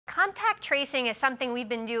Contact tracing is something we've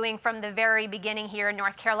been doing from the very beginning here in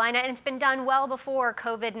North Carolina, and it's been done well before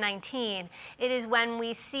COVID-19. It is when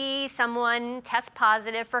we see someone test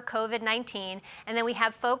positive for COVID-19, and then we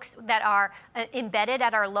have folks that are embedded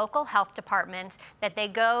at our local health departments, that they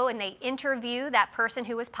go and they interview that person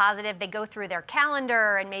who was positive. They go through their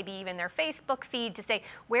calendar and maybe even their Facebook feed to say,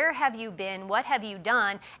 where have you been? What have you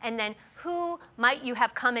done? And then who might you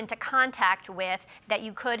have come into contact with that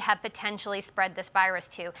you could have potentially spread this virus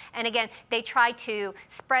to? And again, they try to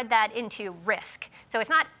spread that into risk. So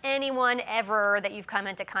it's not anyone ever that you've come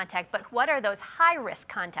into contact, but what are those high-risk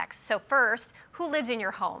contacts? So first, who lives in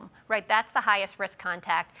your home, right? That's the highest risk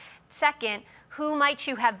contact. Second, who might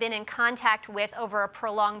you have been in contact with over a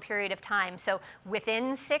prolonged period of time? So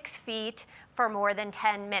within 6 feet for more than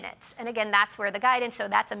 10 minutes. And again, that's where the guidance, so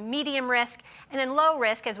that's a medium risk. And then low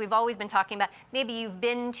risk, as we've always been talking about, maybe you've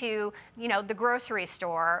been to, the grocery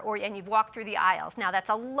store and you've walked through the aisles. Now that's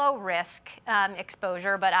a low risk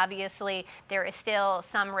exposure, but obviously there is still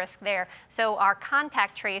some risk there. So our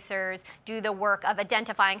contact tracers do the work of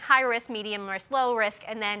identifying high risk, medium risk, low risk,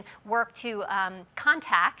 and then work to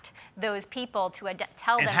contact those people to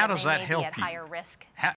tell them that they may be at higher risk.